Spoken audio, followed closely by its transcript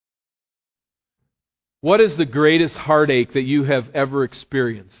What is the greatest heartache that you have ever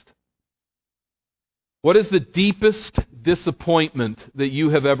experienced? What is the deepest disappointment that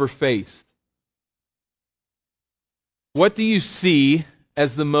you have ever faced? What do you see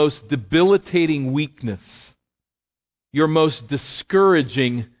as the most debilitating weakness, your most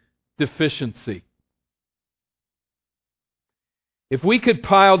discouraging deficiency? If we could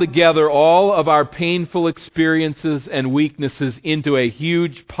pile together all of our painful experiences and weaknesses into a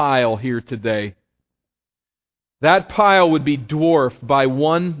huge pile here today, that pile would be dwarfed by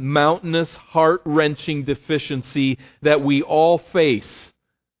one mountainous, heart-wrenching deficiency that we all face,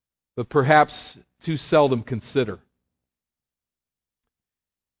 but perhaps too seldom consider.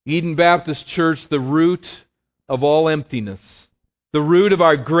 Eden Baptist Church, the root of all emptiness, the root of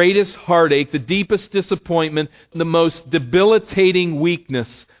our greatest heartache, the deepest disappointment, the most debilitating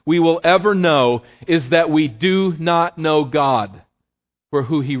weakness we will ever know is that we do not know God for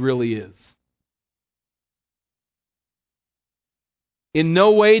who He really is. In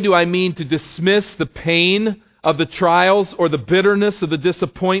no way do I mean to dismiss the pain of the trials or the bitterness of the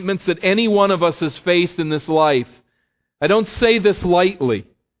disappointments that any one of us has faced in this life. I don't say this lightly.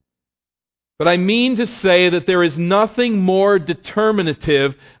 But I mean to say that there is nothing more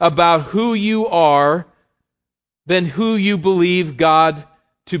determinative about who you are than who you believe God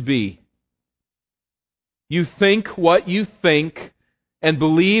to be. You think what you think and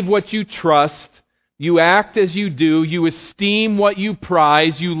believe what you trust. You act as you do. You esteem what you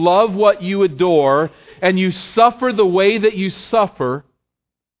prize. You love what you adore. And you suffer the way that you suffer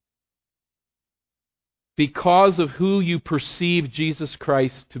because of who you perceive Jesus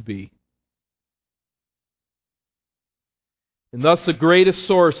Christ to be. And thus the greatest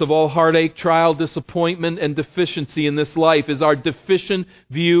source of all heartache, trial, disappointment, and deficiency in this life is our deficient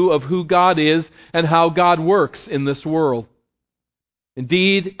view of who God is and how God works in this world.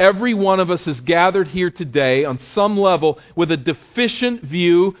 Indeed, every one of us is gathered here today on some level with a deficient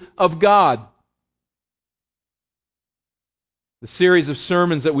view of God. The series of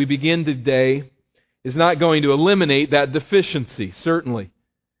sermons that we begin today is not going to eliminate that deficiency, certainly.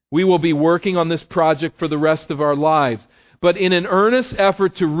 We will be working on this project for the rest of our lives. But in an earnest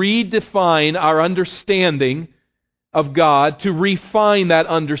effort to redefine our understanding of God, to refine that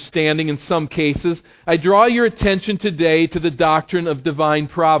understanding in some cases, I draw your attention today to the doctrine of divine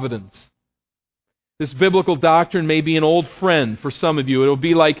providence. This biblical doctrine may be an old friend for some of you. It'll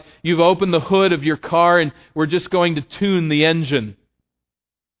be like you've opened the hood of your car and we're just going to tune the engine.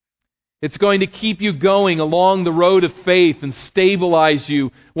 It's going to keep you going along the road of faith and stabilize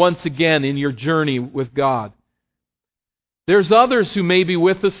you once again in your journey with God. There's others who may be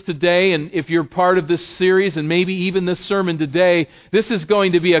with us today, and if you're part of this series and maybe even this sermon today, this is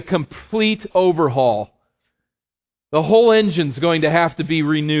going to be a complete overhaul. The whole engine's going to have to be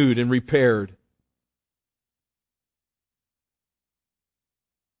renewed and repaired.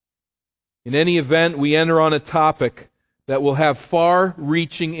 In any event, we enter on a topic that will have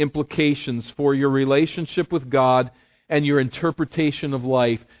far-reaching implications for your relationship with God and your interpretation of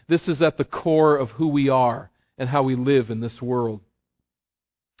life. This is at the core of who we are and how we live in this world.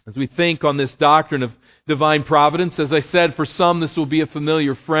 As we think on this doctrine of divine providence, as I said, for some this will be a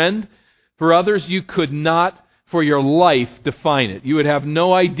familiar friend. For others, you could not for your life define it. You would have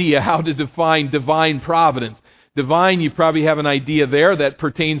no idea how to define divine providence. Divine, you probably have an idea there that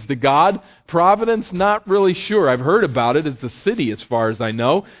pertains to God. Providence, not really sure. I've heard about it. It's a city as far as I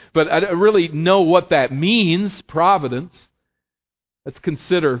know. But I don't really know what that means, providence. Let's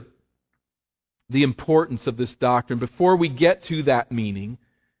consider the importance of this doctrine. Before we get to that meaning,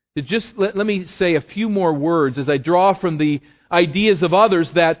 to just let me say a few more words as I draw from the ideas of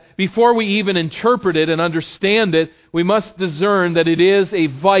others that before we even interpret it and understand it, we must discern that it is a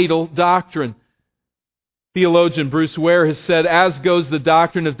vital doctrine. Theologian Bruce Ware has said, as goes the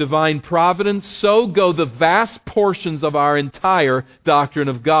doctrine of divine providence, so go the vast portions of our entire doctrine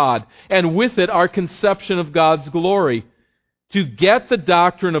of God, and with it our conception of God's glory. To get the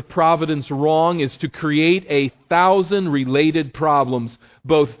doctrine of providence wrong is to create 1,000 related problems,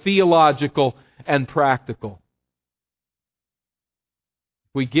 both theological and practical.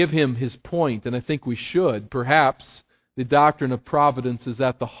 We give him his point, and I think we should. Perhaps the doctrine of providence is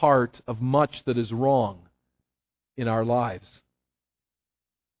at the heart of much that is wrong in our lives.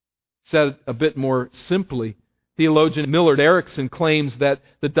 Said a bit more simply, theologian Millard Erickson claims that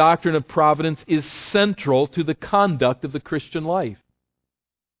the doctrine of providence is central to the conduct of the Christian life.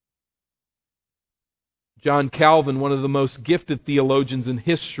 John Calvin, one of the most gifted theologians in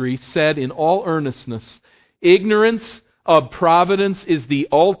history, said in all earnestness, ignorance of providence is the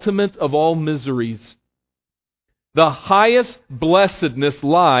ultimate of all miseries. The highest blessedness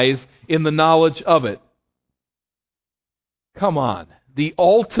lies in the knowledge of it. Come on. The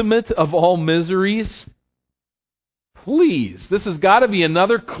ultimate of all miseries? Please. This has got to be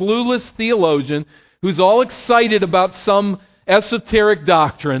another clueless theologian who's all excited about some esoteric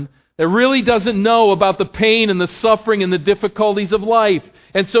doctrine that really doesn't know about the pain and the suffering and the difficulties of life.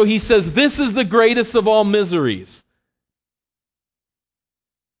 And so he says, this is the greatest of all miseries.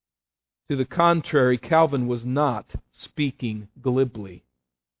 To the contrary, Calvin was not speaking glibly.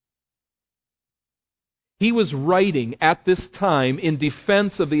 He was writing at this time in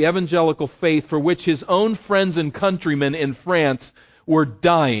defense of the evangelical faith for which his own friends and countrymen in France were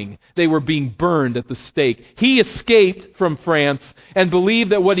dying. They were being burned at the stake. He escaped from France and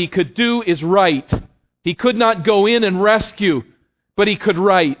believed that what he could do is right. He could not go in and rescue, but he could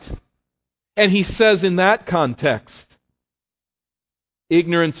write. And he says in that context,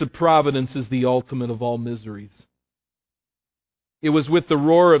 ignorance of providence is the ultimate of all miseries. It was with the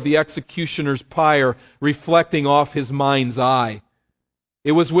roar of the executioner's pyre reflecting off his mind's eye.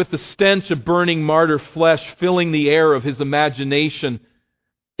 It was with the stench of burning martyr flesh filling the air of his imagination.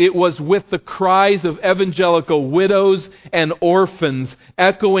 It was with the cries of evangelical widows and orphans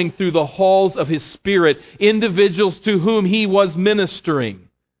echoing through the halls of his spirit, individuals to whom he was ministering,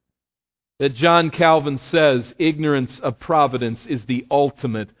 that John Calvin says, ignorance of providence is the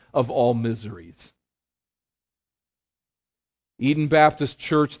ultimate of all miseries. Eden Baptist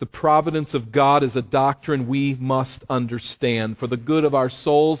Church, the providence of God is a doctrine we must understand for the good of our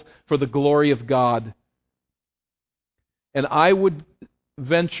souls, for the glory of God. And I would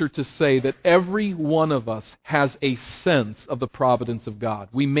venture to say that every one of us has a sense of the providence of God.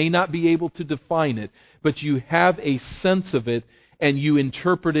 We may not be able to define it, but you have a sense of it and you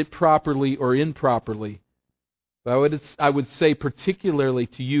interpret it properly or improperly. I would say particularly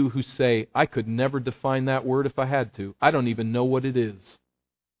to you who say, I could never define that word if I had to. I don't even know what it is.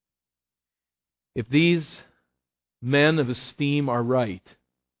 If these men of esteem are right,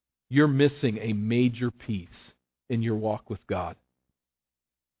 you're missing a major piece in your walk with God,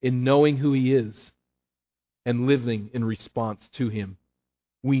 in knowing who He is and living in response to Him.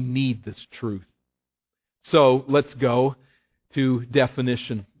 We need this truth. So let's go to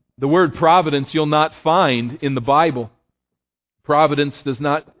definition. The word providence you'll not find in the Bible. Providence does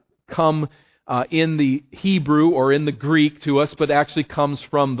not come in the Hebrew or in the Greek to us, but actually comes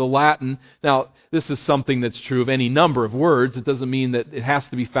from the Latin. Now, this is something that's true of any number of words. It doesn't mean that it has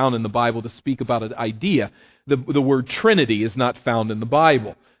to be found in the Bible to speak about an idea. The word Trinity is not found in the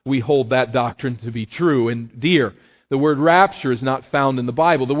Bible. We hold that doctrine to be true and dear. The word rapture is not found in the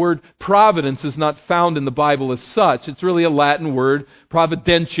Bible. The word providence is not found in the Bible as such. It's really a Latin word,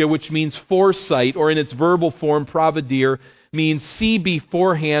 providentia, which means foresight, or in its verbal form, providere, means see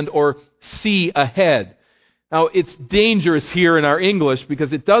beforehand or see ahead. Now, it's dangerous here in our English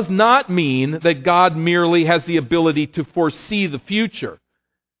because it does not mean that God merely has the ability to foresee the future.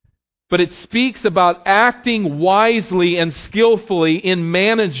 But it speaks about acting wisely and skillfully in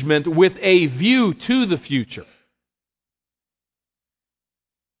management with a view to the future.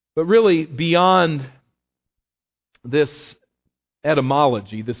 But really, beyond this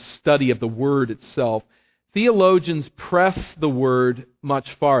etymology, this study of the word itself, theologians press the word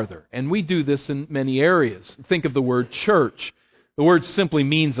much farther. And we do this in many areas. Think of the word church. The word simply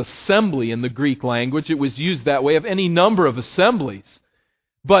means assembly in the Greek language. It was used that way of any number of assemblies.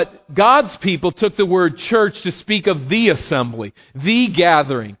 But God's people took the word church to speak of the assembly, the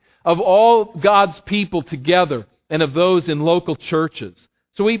gathering of all God's people together and of those in local churches.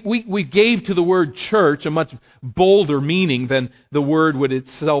 So we gave to the word church a much bolder meaning than the word would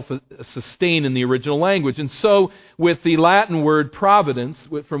itself sustain in the original language. And so with the Latin word providence,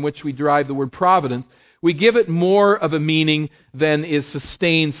 from which we derive the word providence, we give it more of a meaning than is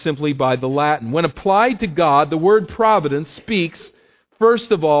sustained simply by the Latin. When applied to God, the word providence speaks,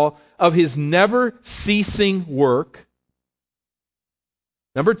 first of all, of His never-ceasing work.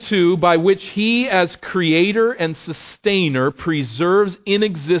 Number two, by which He, as creator and sustainer, preserves in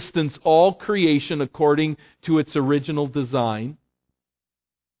existence all creation according to its original design.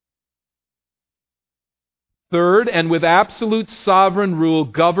 Third, and with absolute sovereign rule,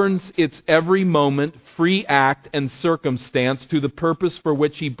 governs its every moment, free act, and circumstance to the purpose for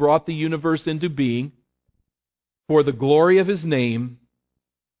which He brought the universe into being, for the glory of His name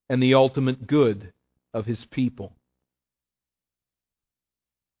and the ultimate good of His people.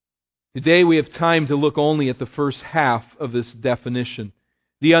 Today we have time to look only at the first half of this definition.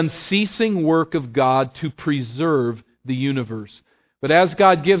 The unceasing work of God to preserve the universe. But as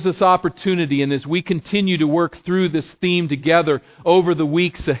God gives us opportunity and as we continue to work through this theme together over the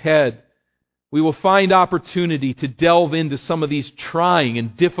weeks ahead, we will find opportunity to delve into some of these trying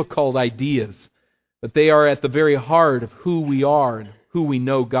and difficult ideas. but they are at the very heart of who we are and who we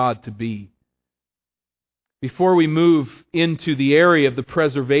know God to be. Before we move into the area of the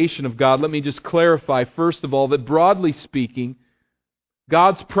preservation of God, let me just clarify, first of all, that broadly speaking,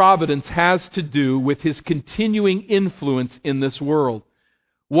 God's providence has to do with His continuing influence in this world.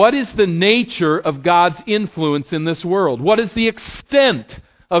 What is the nature of God's influence in this world? What is the extent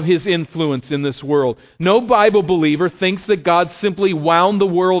of His influence in this world? No Bible believer thinks that God simply wound the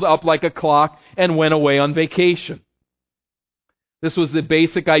world up like a clock and went away on vacation. This was the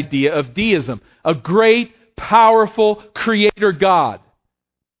basic idea of deism. A great, powerful creator God.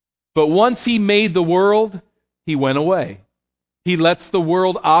 But once He made the world, He went away. He lets the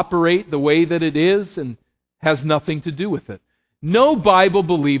world operate the way that it is and has nothing to do with it. No Bible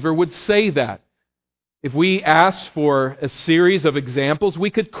believer would say that. If we asked for a series of examples, we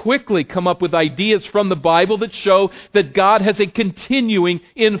could quickly come up with ideas from the Bible that show that God has a continuing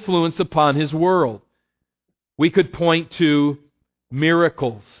influence upon His world. We could point to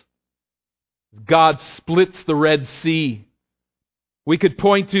miracles. God splits the Red Sea. We could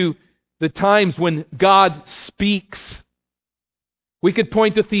point to the times when God speaks. We could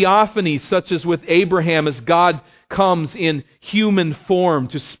point to theophanies such as with Abraham as God comes in human form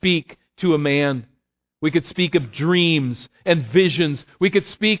to speak to a man. We could speak of dreams and visions. We could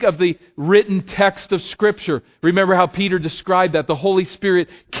speak of the written text of Scripture. Remember how Peter described that? The Holy Spirit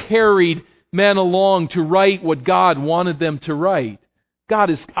carried men along to write what God wanted them to write. God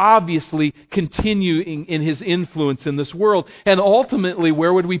is obviously continuing in His influence in this world. And ultimately,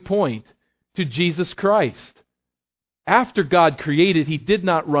 where would we point? To Jesus Christ. After God created, He did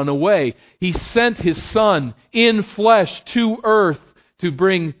not run away. He sent His Son in flesh to earth to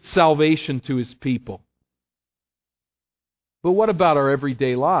bring salvation to His people. But what about our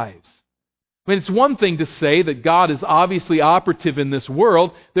everyday lives? I mean, it's one thing to say that God is obviously operative in this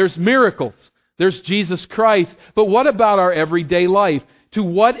world. There's miracles. There's Jesus Christ. But what about our everyday life? To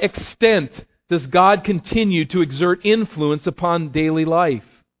what extent does God continue to exert influence upon daily life?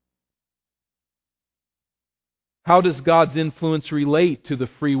 How does God's influence relate to the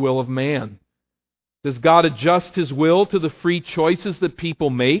free will of man? Does God adjust His will to the free choices that people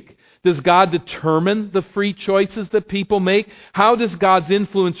make? Does God determine the free choices that people make? How does God's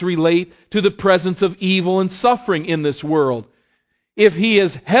influence relate to the presence of evil and suffering in this world? If He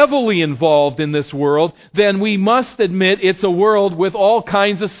is heavily involved in this world, then we must admit it's a world with all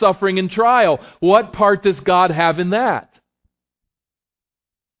kinds of suffering and trial. What part does God have in that?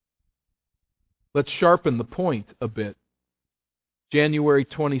 Let's sharpen the point a bit. January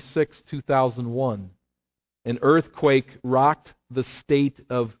 26, 2001. An earthquake rocked the state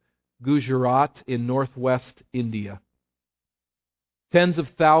of Gujarat in northwest India. Tens of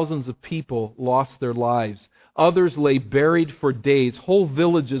thousands of people lost their lives. Others lay buried for days. Whole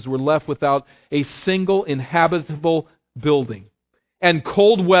villages were left without a single inhabitable building. And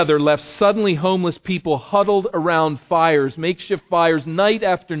cold weather left suddenly homeless people huddled around fires, makeshift fires, night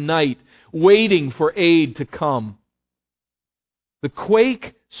after night, waiting for aid to come. The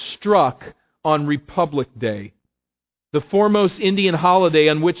quake struck on Republic Day, the foremost Indian holiday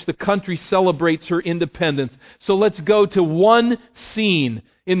on which the country celebrates her independence. So let's go to one scene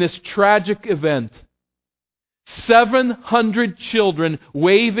in this tragic event. 700 children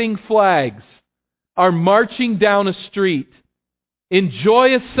waving flags are marching down a street in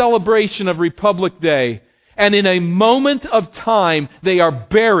joyous celebration of Republic Day, and in a moment of time they are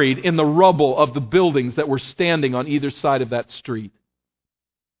buried in the rubble of the buildings that were standing on either side of that street.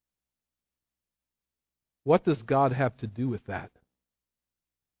 What does God have to do with that?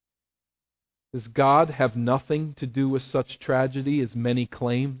 Does God have nothing to do with such tragedy as many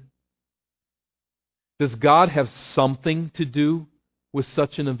claim? Does God have something to do with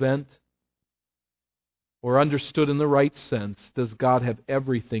such an event? Or understood in the right sense, does God have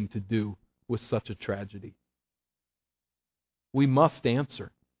everything to do with such a tragedy? We must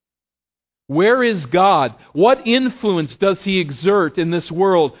answer. Where is God? What influence does He exert in this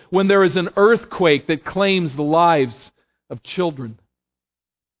world when there is an earthquake that claims the lives of children?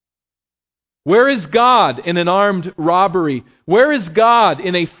 Where is God in an armed robbery? Where is God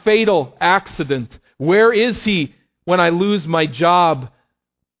in a fatal accident? Where is He when I lose my job?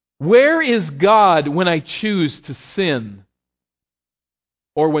 Where is God when I choose to sin?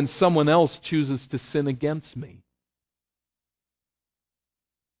 Or when someone else chooses to sin against me?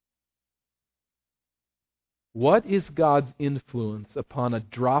 What is God's influence upon a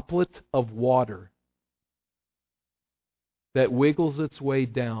droplet of water that wiggles its way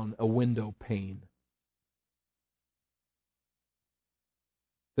down a window pane?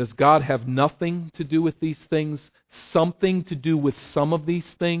 Does God have nothing to do with these things? Something to do with some of these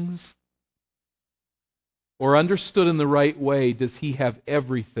things? or understood in the right way, does He have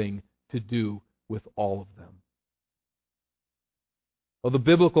everything to do with all of them? Well, the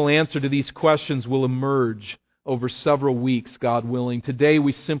biblical answer to these questions will emerge over several weeks, God willing. Today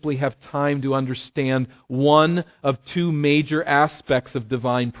we simply have time to understand one of two major aspects of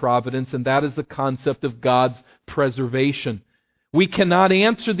divine providence, and that is the concept of God's preservation. We cannot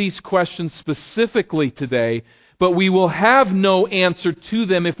answer these questions specifically today, but we will have no answer to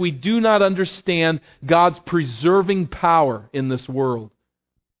them if we do not understand God's preserving power in this world.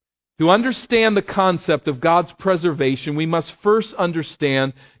 To understand the concept of God's preservation, we must first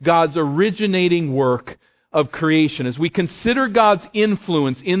understand God's originating work of creation. As we consider God's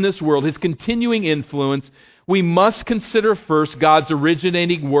influence in this world, His continuing influence, we must consider first God's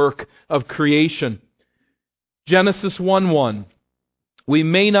originating work of creation. Genesis 1:1. We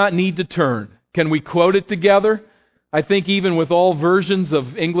may not need to turn. Can we quote it together? I think even with all versions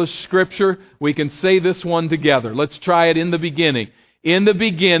of English Scripture, we can say this one together. Let's try it in the beginning. In the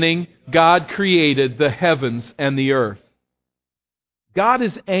beginning, God created the heavens and the earth. God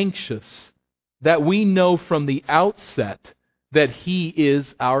is anxious that we know from the outset that He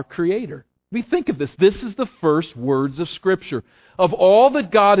is our Creator. We think of this. This is the first words of Scripture. Of all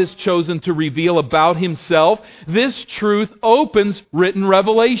that God has chosen to reveal about Himself, this truth opens written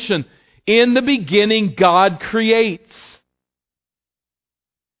revelation. In the beginning, God creates.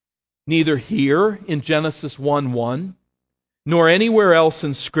 Neither here in Genesis 1:1, nor anywhere else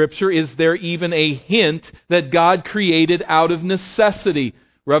in Scripture is there even a hint that God created out of necessity.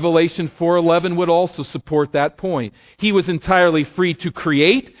 Revelation 4:11 would also support that point. He was entirely free to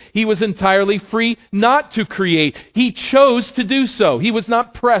create. He was entirely free not to create. He chose to do so. He was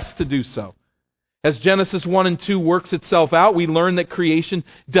not pressed to do so. As Genesis 1 and 2 works itself out, we learn that creation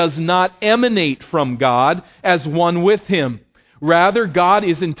does not emanate from God as one with Him. Rather, God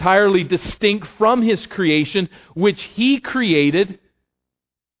is entirely distinct from His creation, which He created.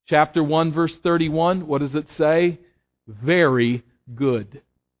 Chapter 1, verse 31, what does it say? Very good.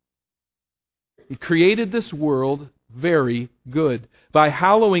 He created this world very good. By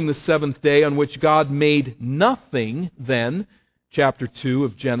hallowing the seventh day on which God made nothing, then, chapter 2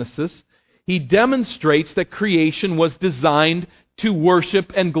 of Genesis, He demonstrates that creation was designed to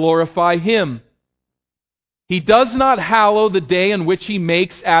worship and glorify Him. He does not hallow the day on which He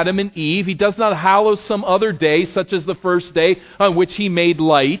makes Adam and Eve. He does not hallow some other day, such as the first day on which He made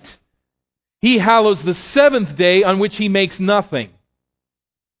light. He hallows the seventh day on which He makes nothing.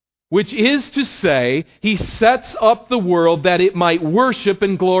 Which is to say, He sets up the world that it might worship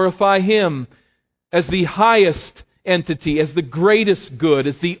and glorify Him as the highest entity, as the greatest good,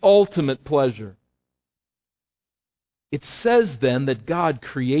 as the ultimate pleasure. It says then that God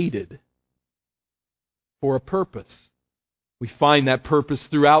created for a purpose. We find that purpose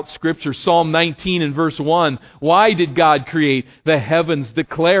throughout Scripture. Psalm 19 and verse 1. Why did God create? The heavens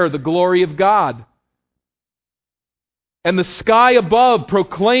declare the glory of God, and the sky above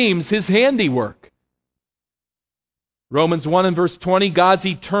proclaims His handiwork. Romans 1 and verse 20, God's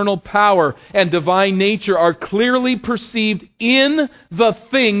eternal power and divine nature are clearly perceived in the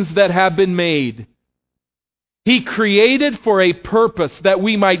things that have been made. He created for a purpose, that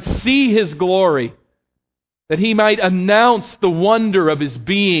we might see His glory, that He might announce the wonder of His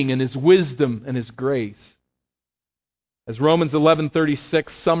being and His wisdom and His grace. As Romans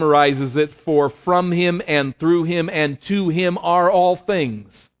 11:36 summarizes it, for from Him and through Him and to Him are all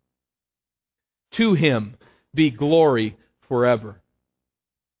things. To Him be glory forever.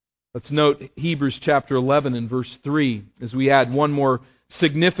 Let's note Hebrews chapter 11 and verse 3 as we add one more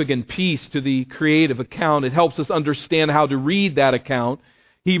significant piece to the creative account. It helps us understand how to read that account.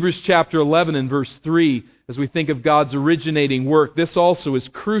 Hebrews chapter 11 and verse 3, as we think of God's originating work, this also is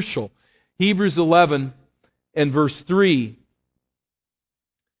crucial. Hebrews 11 and verse 3,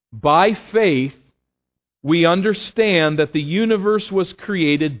 by faith we understand that the universe was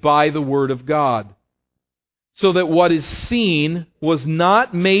created by the Word of God, so that what is seen was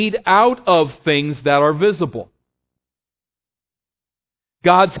not made out of things that are visible.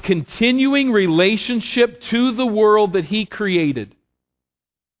 God's continuing relationship to the world that He created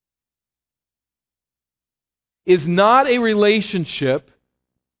is not a relationship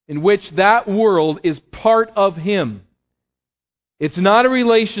in which that world is part of Him. It's not a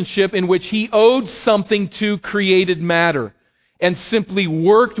relationship in which He owed something to created matter and simply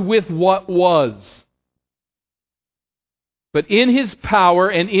worked with what was. But in His power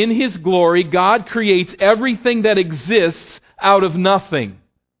and in His glory, God creates everything that exists out of nothing.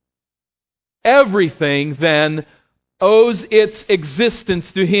 Everything, then, owes its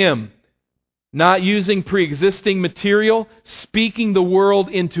existence to Him. Not using pre-existing material, speaking the world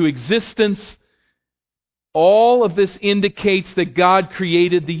into existence, All of this indicates that God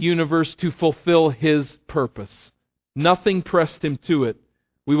created the universe to fulfill His purpose. Nothing pressed Him to it.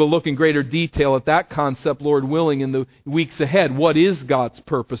 We will look in greater detail at that concept, Lord willing, in the weeks ahead. What is God's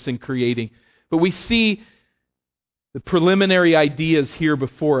purpose in creating? But we see the preliminary ideas here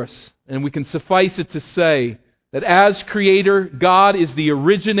before us, and we can suffice it to say that as Creator, God is the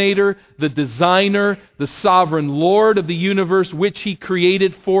originator, the designer, the sovereign Lord of the universe, which He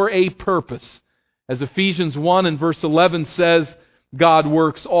created for a purpose. As Ephesians 1 and verse 11 says, God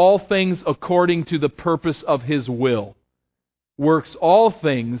works all things according to the purpose of His will. Works all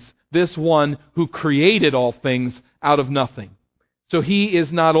things, this one who created all things out of nothing. So He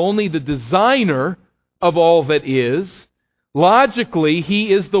is not only the designer of all that is, logically,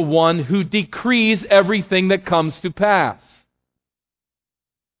 He is the one who decrees everything that comes to pass.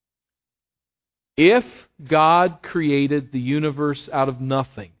 If God created the universe out of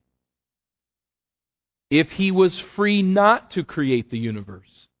nothing, if He was free not to create the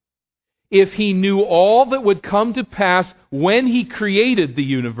universe, if He knew all that would come to pass when He created the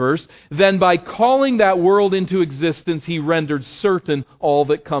universe, then by calling that world into existence, He rendered certain all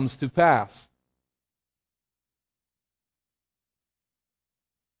that comes to pass.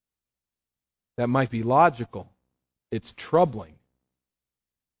 That might be logical. It's troubling.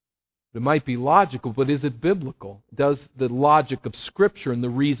 It might be logical, but is it biblical? Does the logic of Scripture and the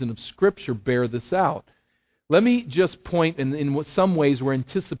reason of Scripture bear this out? Let me just point, and in some ways we're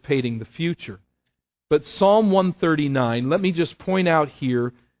anticipating the future. But Psalm 139, let me just point out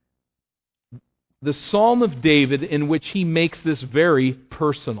here the Psalm of David in which he makes this very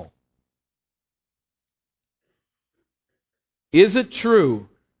personal. Is it true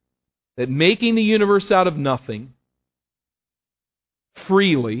that making the universe out of nothing,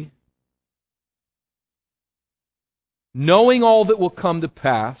 freely, knowing all that will come to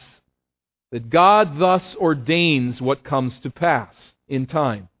pass, that God thus ordains what comes to pass in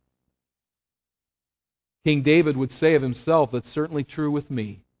time? King David would say of himself, that's certainly true with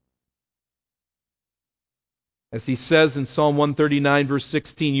me. As he says in Psalm 139, verse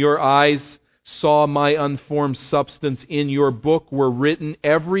 16, your eyes saw my unformed substance. In your book were written,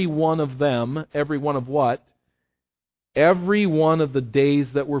 every one of them. Every one of what? Every one of the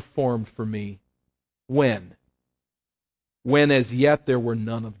days that were formed for me. When? When as yet there were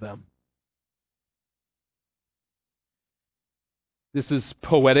none of them. This is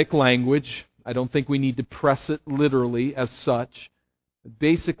poetic language. I don't think we need to press it literally as such.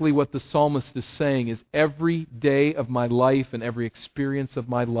 Basically what the psalmist is saying is every day of my life and every experience of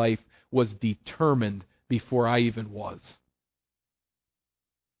my life was determined before I even was.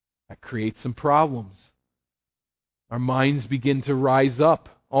 That creates some problems. Our minds begin to rise up,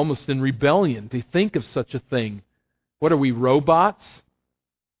 almost in rebellion, to think of such a thing. What are we, robots?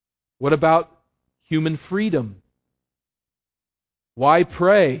 What about human freedom? Why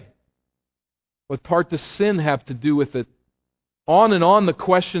pray? What part does sin have to do with it? On and on the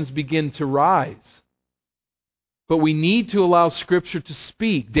questions begin to rise. But we need to allow Scripture to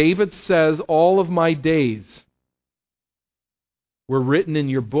speak. David says, all of my days were written in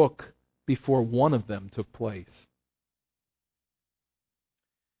your book before one of them took place.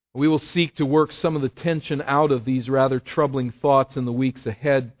 We will seek to work some of the tension out of these rather troubling thoughts in the weeks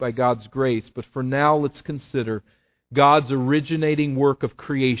ahead by God's grace. But for now, let's consider God's originating work of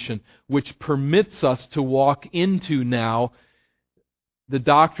creation, which permits us to walk into now the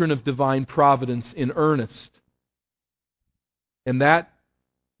doctrine of divine providence in earnest. And that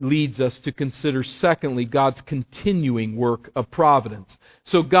leads us to consider, secondly, God's continuing work of providence.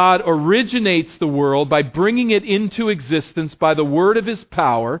 So God originates the world by bringing it into existence by the word of His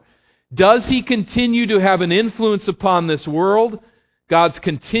power. Does He continue to have an influence upon this world? God's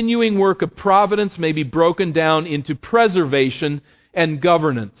continuing work of providence may be broken down into preservation and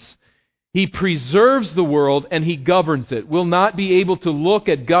governance. He preserves the world and He governs it. We'll not be able to look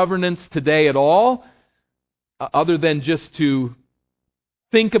at governance today at all, other than just to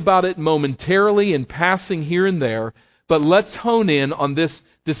think about it momentarily in passing here and there. But let's hone in on this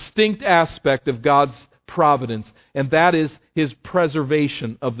distinct aspect of God's providence, and that is His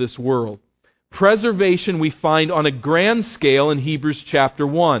preservation of this world. Preservation we find on a grand scale in Hebrews chapter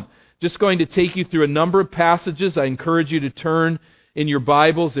 1. Just going to take you through a number of passages. I encourage you to turn in your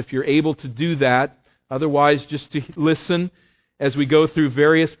Bibles if you're able to do that. Otherwise, just to listen as we go through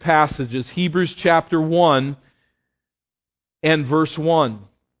various passages. Hebrews chapter 1 and verse 1.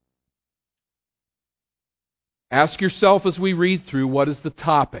 Ask yourself as we read through, what is the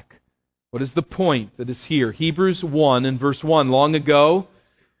topic? What is the point that is here? Hebrews 1 and verse 1. Long ago,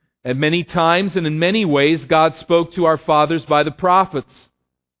 at many times and in many ways, God spoke to our fathers by the prophets.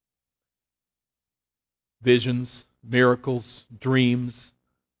 Visions, miracles, dreams,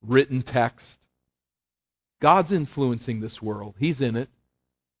 written text. God's influencing this world. He's in it.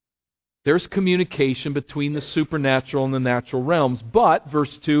 There's communication between the supernatural and the natural realms. But,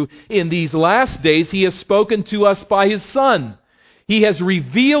 verse 2, in these last days He has spoken to us by His Son. He has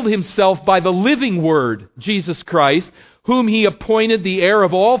revealed Himself by the living Word, Jesus Christ, whom He appointed the heir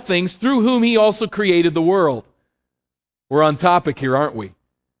of all things, through whom He also created the world. We're on topic here, aren't we?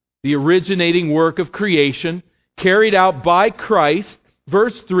 The originating work of creation, carried out by Christ.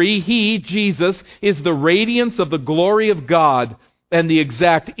 Verse 3, He, Jesus, is the radiance of the glory of God and the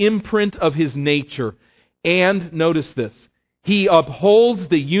exact imprint of His nature. And, notice this, He upholds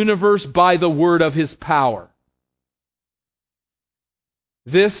the universe by the word of His power.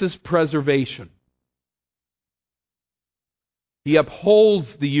 This is preservation. He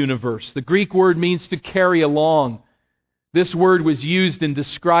upholds the universe. The Greek word means to carry along. This word was used in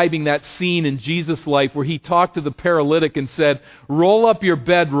describing that scene in Jesus' life where He talked to the paralytic and said, roll up your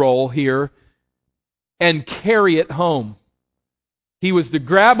bedroll here and carry it home. He was to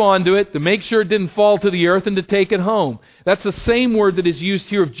grab onto it, to make sure it didn't fall to the earth, and to take it home. That's the same word that is used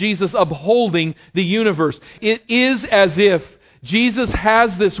here of Jesus upholding the universe. It is as if Jesus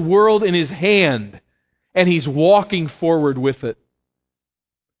has this world in His hand and He's walking forward with it.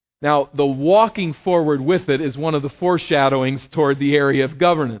 Now, the walking forward with it is one of the foreshadowings toward the area of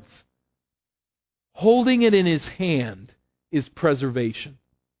governance. Holding it in His hand is preservation.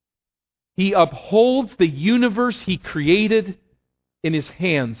 He upholds the universe He created in His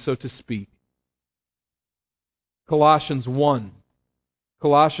hand, so to speak. Colossians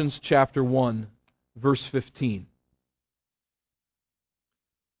chapter 1, verse 15.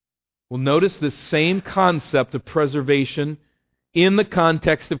 Well, notice this same concept of preservation in the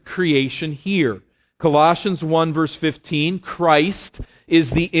context of creation here. Colossians 1 verse 15, Christ is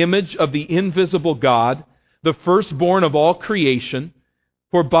the image of the invisible God, the firstborn of all creation,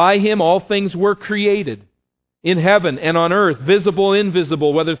 for by Him all things were created, in heaven and on earth, visible,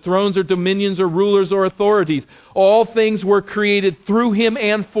 invisible, whether thrones or dominions or rulers or authorities. All things were created through Him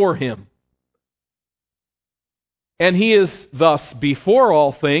and for Him. And He is thus before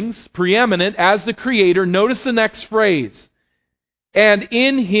all things, preeminent as the Creator. Notice the next phrase. And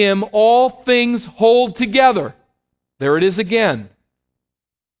in Him all things hold together. There it is again.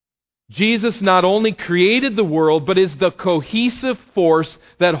 Jesus not only created the world, but is the cohesive force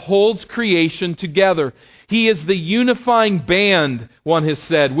that holds creation together. He is the unifying band, one has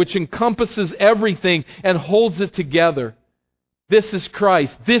said, which encompasses everything and holds it together. This is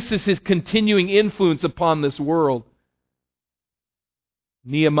Christ. This is His continuing influence upon this world.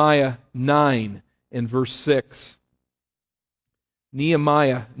 Nehemiah 9 and verse 6.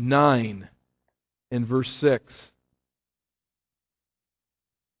 Nehemiah 9 and verse 6.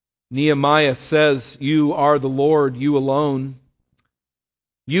 Nehemiah says, You are the Lord, you alone.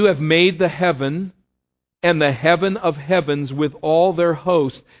 You have made the heaven and the heaven of heavens with all their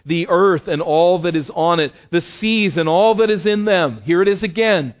host, the earth and all that is on it, the seas and all that is in them. Here it is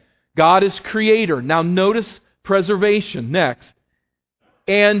again. God is creator. Now notice preservation next.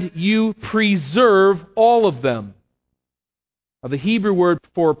 And you preserve all of them. Now, the Hebrew word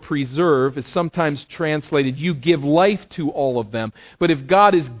for preserve is sometimes translated, you give life to all of them. But if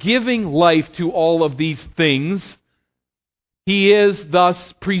God is giving life to all of these things, He is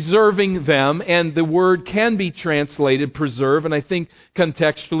thus preserving them, and the word can be translated preserve, and I think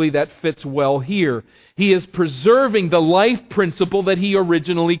contextually that fits well here. He is preserving the life principle that He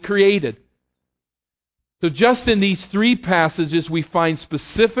originally created. So just in these three passages we find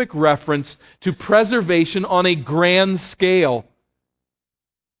specific reference to preservation on a grand scale.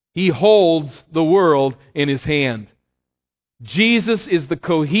 He holds the world in His hand. Jesus is the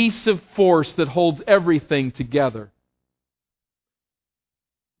cohesive force that holds everything together.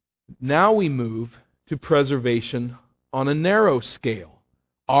 Now we move to preservation on a narrow scale.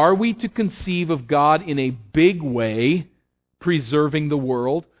 Are we to conceive of God in a big way, preserving the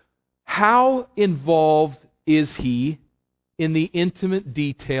world? How involved is He in the intimate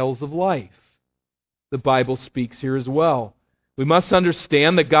details of life? The Bible speaks here as well. We must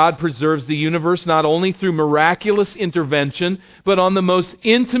understand that God preserves the universe not only through miraculous intervention, but on the most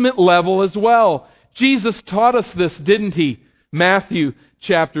intimate level as well. Jesus taught us this, didn't He? Matthew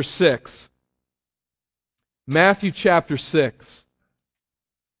chapter 6. Matthew chapter 6.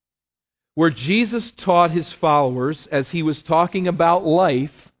 Where Jesus taught His followers, as He was talking about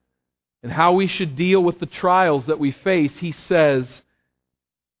life and how we should deal with the trials that we face, He says,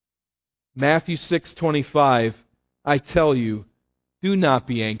 Matthew 6:25, I tell you, do not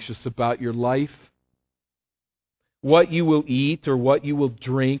be anxious about your life, what you will eat or what you will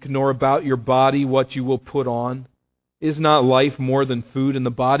drink, nor about your body what you will put on? Is not life more than food, and the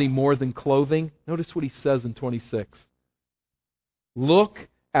body more than clothing? Notice what he says in 26. Look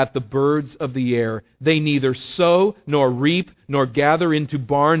at the birds of the air. They neither sow nor reap nor gather into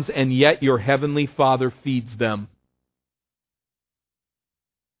barns, and yet your heavenly Father feeds them.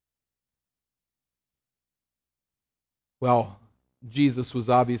 Well, Jesus was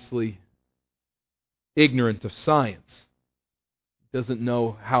obviously ignorant of science. He doesn't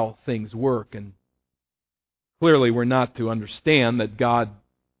know how things work, and clearly we're not to understand that God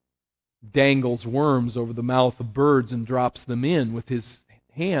dangles worms over the mouth of birds and drops them in with His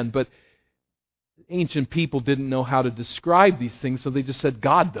hand, but ancient people didn't know how to describe these things, so they just said,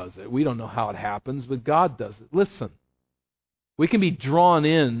 God does it. We don't know how it happens, but God does it. Listen, we can be drawn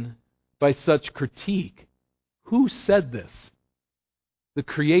in by such critique. Who said this? The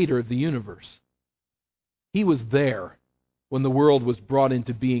Creator of the universe. He was there when the world was brought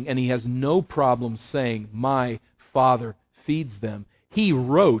into being, and He has no problem saying, my Father feeds them. He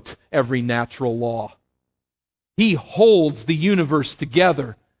wrote every natural law. He holds the universe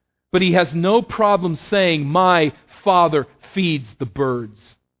together, but He has no problem saying, my Father feeds the birds.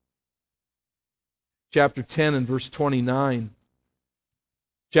 Chapter 10 and verse 29.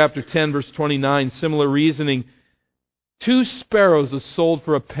 Chapter 10, verse 29, similar reasoning. 2 sparrows are sold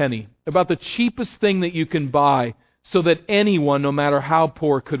for a penny, about the cheapest thing that you can buy, so that anyone, no matter how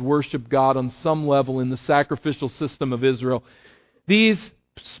poor, could worship God on some level in the sacrificial system of Israel. These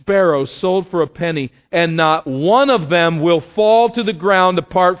sparrows sold for a penny, and not one of them will fall to the ground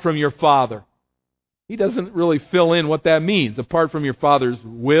apart from your Father. He doesn't really fill in what that means. Apart from your Father's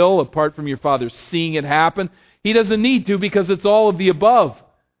will, apart from your Father's seeing it happen. He doesn't need to, because it's all of the above.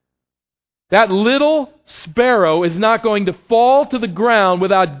 That little sparrow is not going to fall to the ground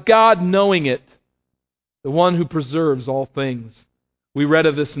without God knowing it. The one who preserves all things. We read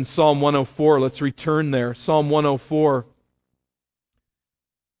of this in Psalm 104. Let's return there. Psalm 104.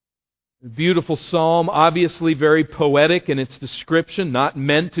 A beautiful psalm, obviously very poetic in its description, not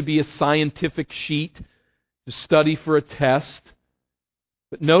meant to be a scientific sheet to study for a test.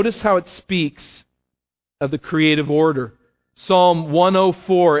 But notice how it speaks of the creative order. Psalm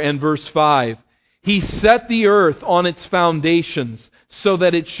 104 and verse 5. He set the earth on its foundations so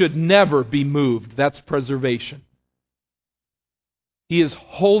that it should never be moved. That's preservation. He is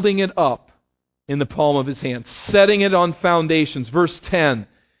holding it up in the palm of His hand, setting it on foundations. Verse 10.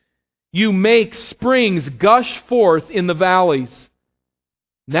 You make springs gush forth in the valleys.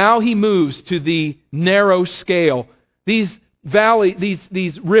 Now He moves to the narrow scale. These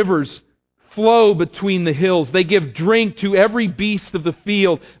rivers flow between the hills. They give drink to every beast of the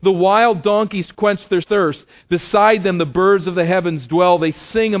field. The wild donkeys quench their thirst. Beside them the birds of the heavens dwell. They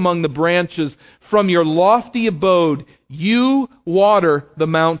sing among the branches. From your lofty abode you water the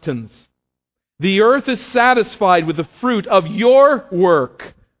mountains. The earth is satisfied with the fruit of your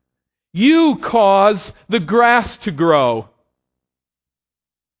work. You cause the grass to grow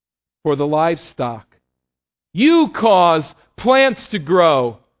for the livestock. You cause plants to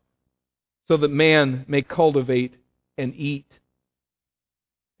grow so that man may cultivate and eat.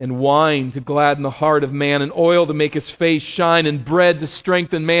 And wine to gladden the heart of man, and oil to make his face shine, and bread to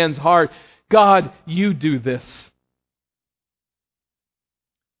strengthen man's heart. God, you do this.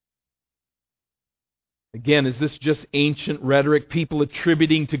 Again, is this just ancient rhetoric, people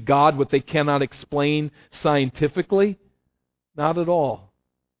attributing to God what they cannot explain scientifically? Not at all.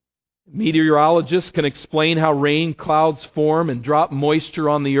 Meteorologists can explain how rain clouds form and drop moisture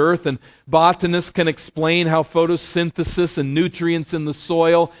on the earth, and botanists can explain how photosynthesis and nutrients in the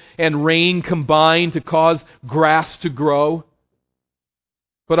soil and rain combine to cause grass to grow.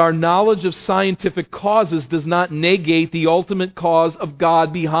 But our knowledge of scientific causes does not negate the ultimate cause of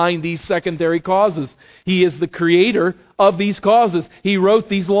God behind these secondary causes. He is the creator of these causes. He wrote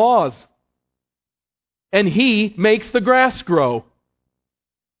these laws. And He makes the grass grow.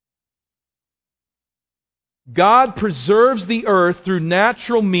 God preserves the earth through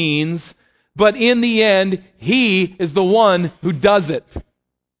natural means, but in the end, He is the one who does it.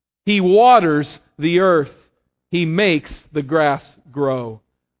 He waters the earth. He makes the grass grow.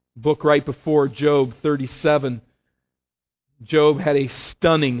 Book right before Job 37. Job had a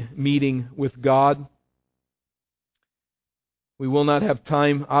stunning meeting with God. We will not have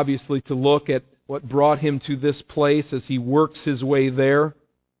time, obviously, to look at what brought him to this place as he works his way there.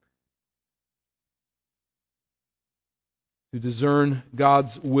 To discern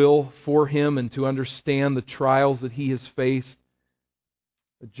God's will for him and to understand the trials that he has faced.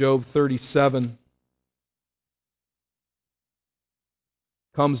 Job 37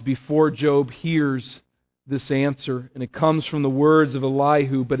 comes before Job hears this answer, and it comes from the words of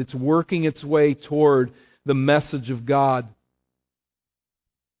Elihu, but it's working its way toward the message of God,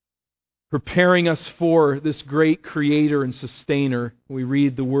 preparing us for this great Creator and Sustainer. We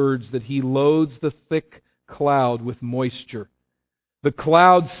read the words that He loads the thick cloud with moisture. The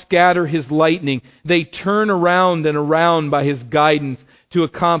clouds scatter His lightning. They turn around and around by His guidance to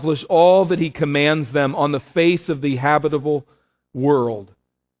accomplish all that He commands them on the face of the habitable world,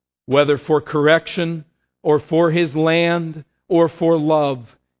 whether for correction or for His land or for love.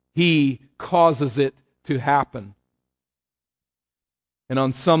 He causes it to happen. And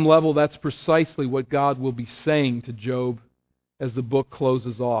on some level, that's precisely what God will be saying to Job as the book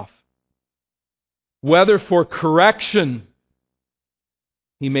closes off. Whether for correction,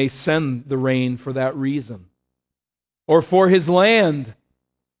 He may send the rain for that reason, or for His land,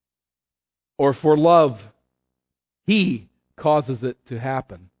 or for love. He causes it to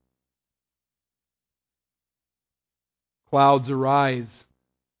happen. Clouds arise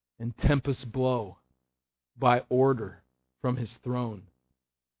and tempests blow by order from His throne.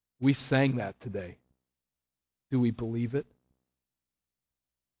 We sang that today. Do we believe it?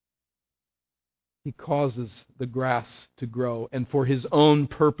 He causes the grass to grow, and for His own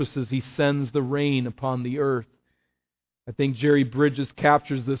purposes He sends the rain upon the earth. I think Jerry Bridges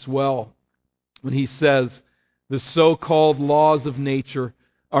captures this well when he says, the so-called laws of nature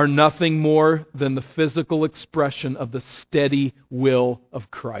are nothing more than the physical expression of the steady will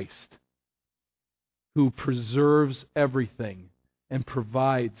of Christ, who preserves everything and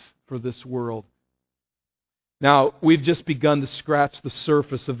provides for this world. Now, we've just begun to scratch the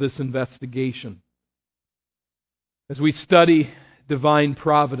surface of this investigation. As we study divine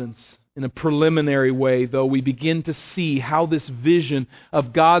providence in a preliminary way, though, we begin to see how this vision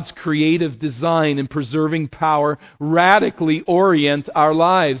of God's creative design and preserving power radically orient our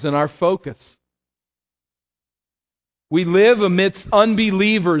lives and our focus. We live amidst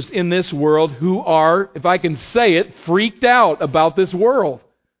unbelievers in this world who are, if I can say it, freaked out about this world.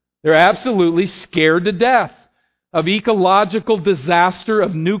 They're absolutely scared to death of ecological disaster,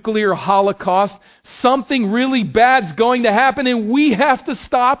 of nuclear holocaust. Something really bad's going to happen and we have to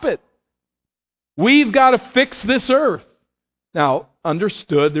stop it. We've got to fix this earth. Now,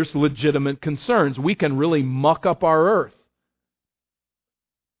 understood, there's legitimate concerns. We can really muck up our earth.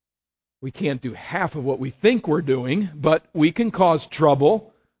 We can't do half of what we think we're doing, but we can cause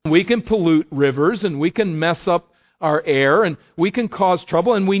trouble. We can pollute rivers, and we can mess up our air, and we can cause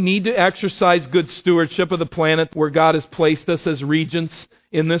trouble, and we need to exercise good stewardship of the planet where God has placed us as regents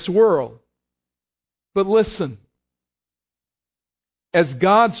in this world. But listen, as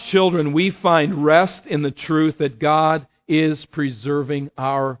God's children, we find rest in the truth that God is preserving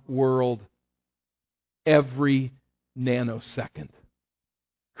our world every nanosecond.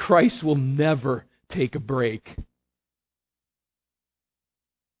 Christ will never take a break.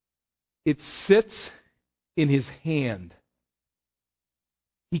 It sits in His hand.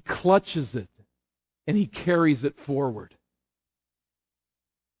 He clutches it and He carries it forward.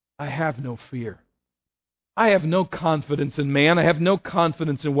 I have no fear. I have no confidence in man. I have no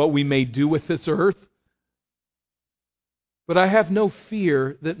confidence in what we may do with this earth. But I have no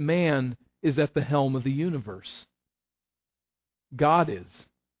fear that man is at the helm of the universe. God is.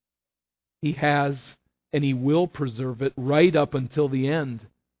 He has and He will preserve it right up until the end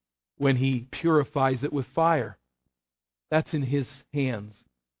when He purifies it with fire. That's in His hands,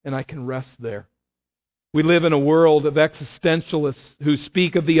 and I can rest there. We live in a world of existentialists who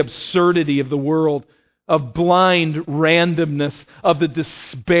speak of the absurdity of the world, of blind randomness, of the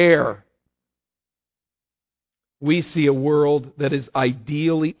despair. We see a world that is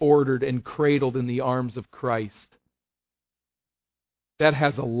ideally ordered and cradled in the arms of Christ. That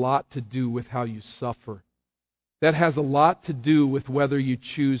has a lot to do with how you suffer. That has a lot to do with whether you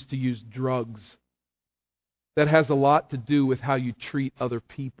choose to use drugs. That has a lot to do with how you treat other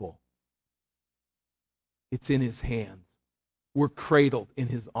people. It's in His hands. We're cradled in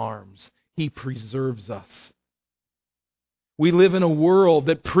His arms. He preserves us. We live in a world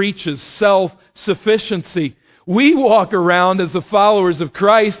that preaches self-sufficiency. We walk around as the followers of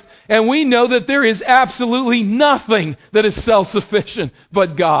Christ, and we know that there is absolutely nothing that is self-sufficient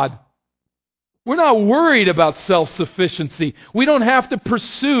but God. We're not worried about self-sufficiency. We don't have to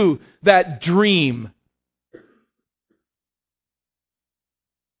pursue that dream.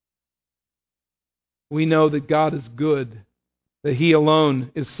 We know that God is good, that He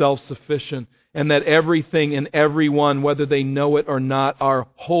alone is self-sufficient, and that everything and everyone, whether they know it or not, are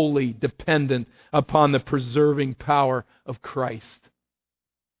wholly dependent upon the preserving power of Christ.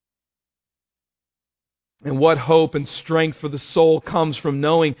 And what hope and strength for the soul comes from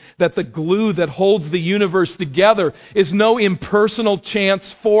knowing that the glue that holds the universe together is no impersonal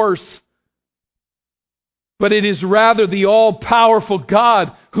chance force, but it is rather the all-powerful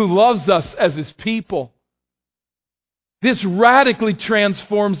God who loves us as His people. This radically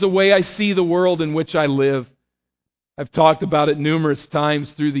transforms the way I see the world in which I live. I've talked about it numerous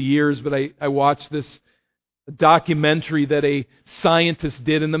times through the years, but I watched this documentary that a scientist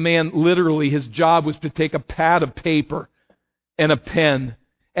did, and the man, literally, his job was to take a pad of paper and a pen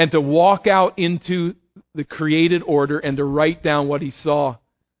and to walk out into the created order and to write down what he saw.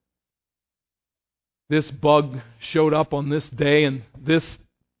 This bug showed up on this day, and this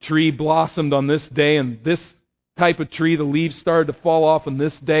tree blossomed on this day, and this type of tree, the leaves started to fall off on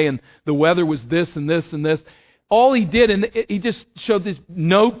this day, and the weather was this and this and this. All he did, and he just showed this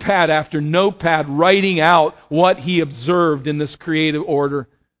notepad after notepad, writing out what he observed in this creative order.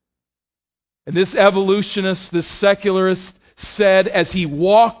 And this evolutionist, this secularist, said as he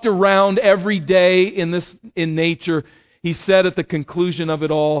walked around every day in nature, he said at the conclusion of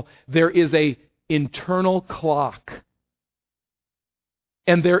it all, there is an internal clock.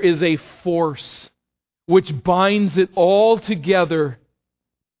 And there is a force which binds it all together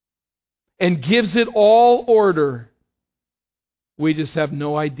and gives it all order. We just have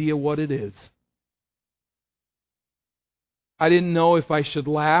no idea what it is. I didn't know if I should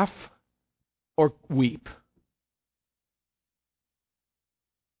laugh or weep.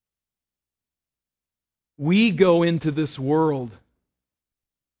 We go into this world,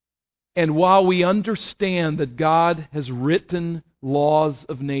 and while we understand that God has written laws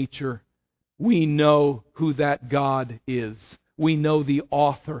of nature, we know who that God is. We know the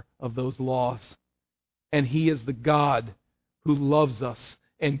author of those laws. And He is the God who loves us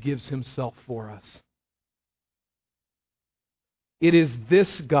and gives Himself for us. It is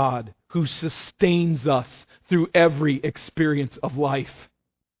this God who sustains us through every experience of life.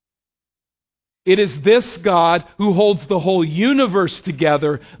 It is this God who holds the whole universe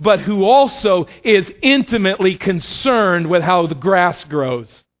together, but who also is intimately concerned with how the grass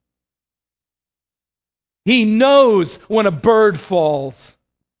grows. He knows when a bird falls.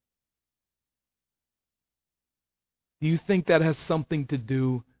 Do you think that has something to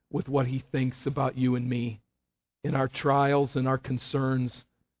do with what He thinks about you and me in our trials, in our concerns,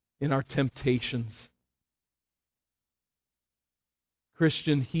 in our temptations?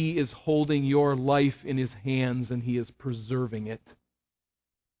 Christian, He is holding your life in His hands and He is preserving it.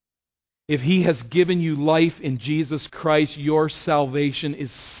 If He has given you life in Jesus Christ, your salvation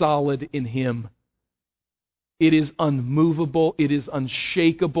is solid in Him. It is unmovable. It is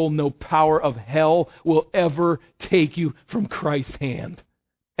unshakable. No power of hell will ever take you from Christ's hand.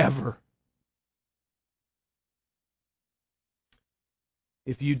 Ever.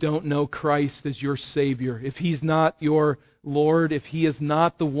 If you don't know Christ as your Savior, if He's not your Lord, if He is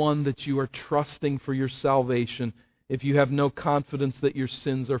not the one that you are trusting for your salvation, if you have no confidence that your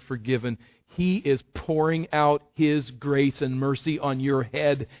sins are forgiven, He is pouring out His grace and mercy on your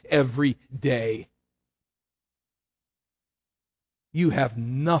head every day. You have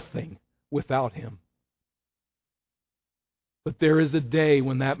nothing without Him. But there is a day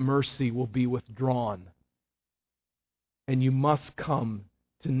when that mercy will be withdrawn. And you must come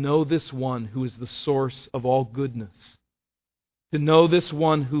to know this one who is the source of all goodness. To know this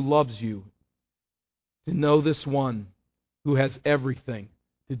one who loves you. To know this one who has everything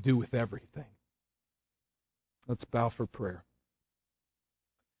to do with everything. Let's bow for prayer.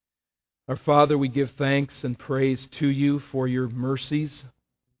 Our Father, we give thanks and praise to You for Your mercies.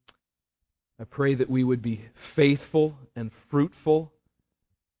 I pray that we would be faithful and fruitful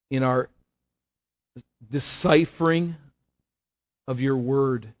in our deciphering of Your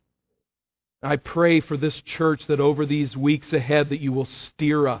Word. I pray for this church that over these weeks ahead that You will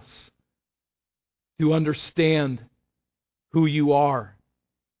steer us to understand who You are.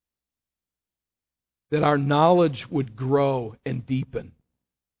 That our knowledge would grow and deepen.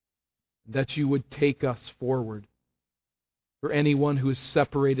 That You would take us forward. For anyone who is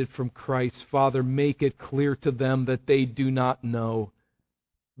separated from Christ, Father, make it clear to them that they do not know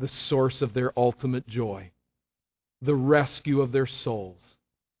the source of their ultimate joy, the rescue of their souls,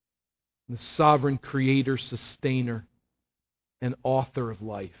 the sovereign Creator, Sustainer, and Author of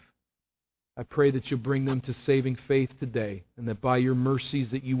life. I pray that You bring them to saving faith today, and that by Your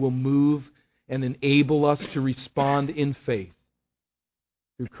mercies that You will move and enable us to respond in faith.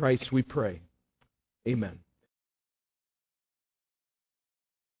 Through Christ we pray. Amen.